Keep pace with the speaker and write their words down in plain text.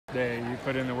day. You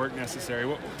put in the work necessary.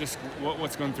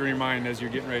 What's going through your mind as you're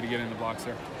getting ready to get in the blocks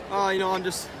there? You know,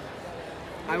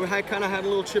 I kind of had a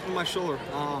little chip on my shoulder.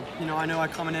 You know, I know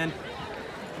coming in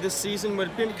this season would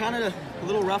have been kind of a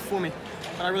little rough for me,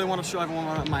 but I really want to show everyone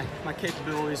what my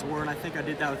capabilities were, and I think I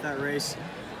did that with that race.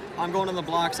 I'm going in the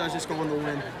blocks. I was just going to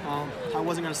win. I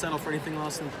wasn't going to settle for anything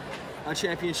less than a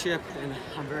championship, and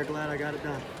I'm very glad I got it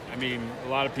done. I mean, a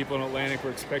lot of people in Atlantic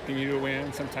were expecting you to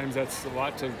win. Sometimes that's a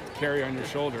lot to carry on your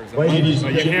shoulders. But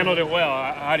you handled it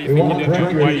well. How do you think you did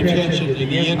that? Why you did it?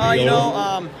 You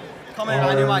know, coming in,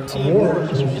 I knew my team,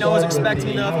 you know, was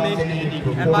expecting of me,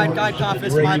 and I had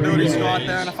confidence in my abilities to go out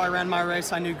there, and if I ran my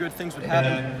race, I knew good things would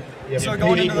happen. So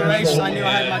going into the race, I knew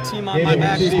I had my team on my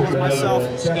back as well as myself,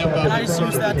 and I just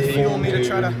used that to fuel me to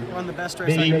try to run the best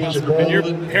race I could possibly. And your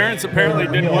parents apparently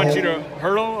didn't want you to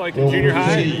hurdle like in junior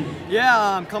high?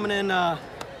 Yeah, I'm coming in my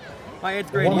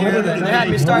 8th grade year. They had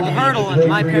me start the hurdle, and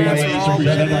my parents were all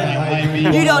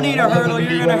big. You don't need a hurdle,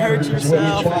 you're going to hurt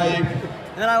yourself.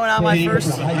 And then I went out my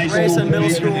first race in middle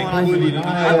school, and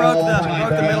I broke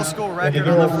the middle school record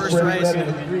on the first race.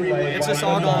 And it's just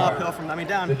all gone uphill from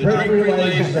down.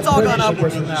 It's all gone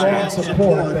upwards from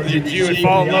that. Did you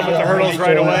fall in love with the hurdles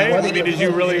right away? I mean, did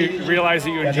you really realize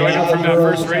that you enjoyed them from that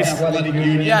first race?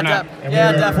 Yeah,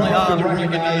 definitely.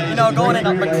 You know, going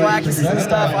into practices and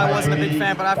stuff, I wasn't a big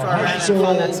fan, but after I ran and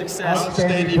found that success,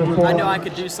 I knew I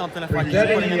could do something if I keep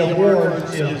putting in the work.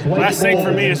 Last thing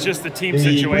for me is just the team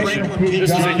situation. This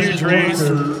is a huge race,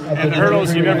 and the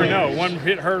hurdles, you never know. One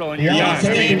hit hurdle and you're done. I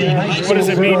mean, what does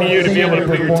it mean to you to be able to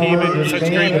put your team in such a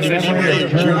great position here?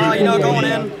 You know, going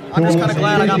in, I'm just kind of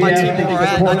glad I got my team where we're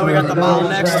at. I know we got the mile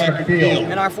next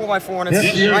in our 4x4, and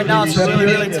right now it's a really,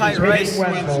 really tight race.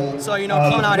 So, you know,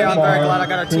 coming out here, I'm very glad I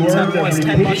got our team 10 points,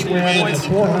 10 points,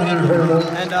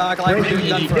 and glad we get it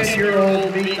done for us. Thank you.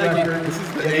 This is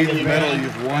the 8th medal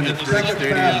you've won at Drake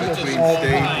Stadium between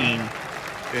state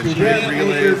and sprint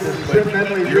relays, but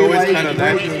you're always kind of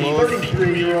that close.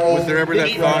 Was there ever that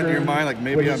thought in your mind, like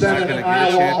maybe I'm not going to get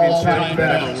a championship? Did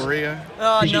that ever worry you?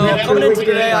 No, coming into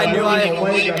today, I knew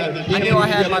I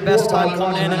had my best time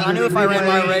coming in, and I knew if I ran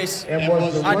my race,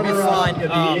 I'd be fine.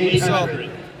 So,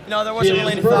 you know, there wasn't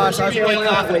really any thoughts. I was really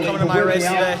confident coming to my race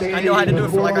today. I knew I had to do it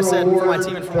for, like I said, for my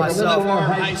team and for myself.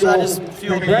 So I just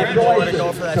fueled me even more to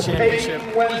go for that championship.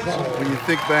 When you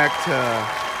think back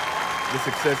to the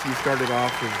success you started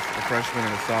off as a freshman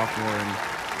and a sophomore, and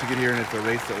to get here and it's a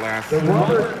race that lasts 11,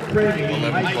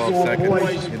 12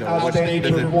 seconds, you know, do you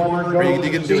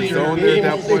get into a zone there at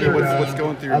that point, or what's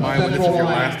going through your mind when this is your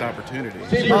last opportunity?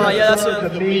 Yeah, that's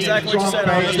exactly what you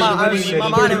said. My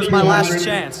mind, it was my last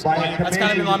chance. That's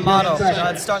kind of been my motto.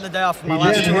 It's starting the day off with my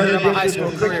last 200 of my high school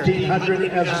career.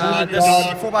 This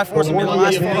 4x4 is going to be the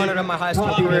last 400 of my high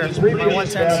school career. My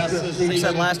 110, like you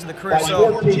said, last of the career.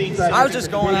 So I was just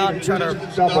going out and trying to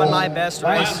run my best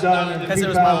race because it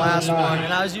was my last one,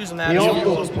 and I was using that as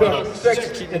fuel as well to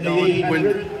keep me going.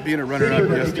 When being a runner-up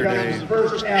yesterday,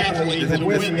 does this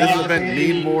event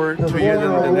mean more to you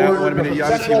than that one? I mean, you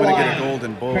obviously want to get a gold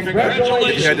in both.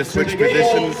 If you had to switch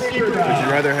positions, would you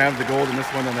rather have the gold in this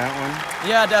one than that one?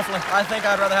 Yeah, definitely. I think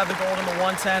I'd rather have the gold in the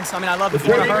 110s. I mean, I love the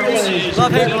 400 hurdles.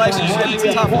 Love-hate relationship. It's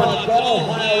a tough one.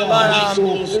 But,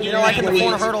 you know, like in the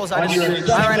 400 hurdles, I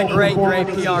ran a great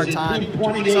PR time.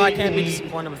 So I can't be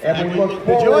disappointed with that.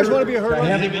 Did you always want to be a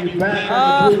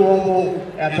hurdler? I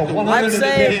would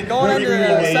say going into the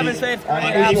 7th, 8th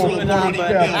grade, absolutely not,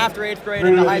 but after 8th grade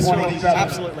into high school,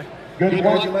 absolutely.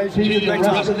 Congratulations. The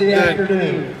rest of the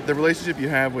afternoon. The relationship you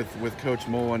have with Coach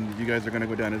Mullen, you guys are going to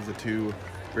go down as the 2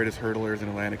 greatest hurdlers in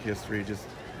Atlantic history. Just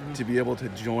to be able to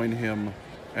join him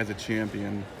as a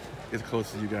champion as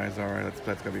close as you guys are, that's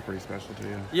got to be pretty special to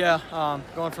you. Yeah,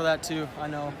 going for that too. I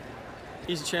know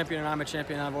he's a champion and I'm a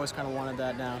champion. I've always kind of wanted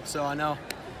that now. So I know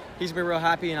he's going to be real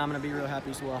happy and I'm going to be real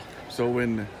happy as well. So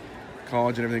when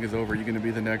college and everything is over, you're going to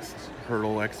be the next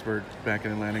hurdle expert back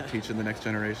in Atlantic teaching the next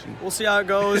generation? We'll see how it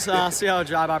goes, see how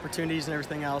job opportunities and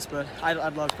everything else, but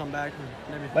I'd love to come back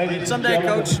and maybe someday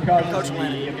coach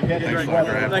Atlantic. Thanks a lot,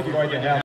 Gratt. Thank you.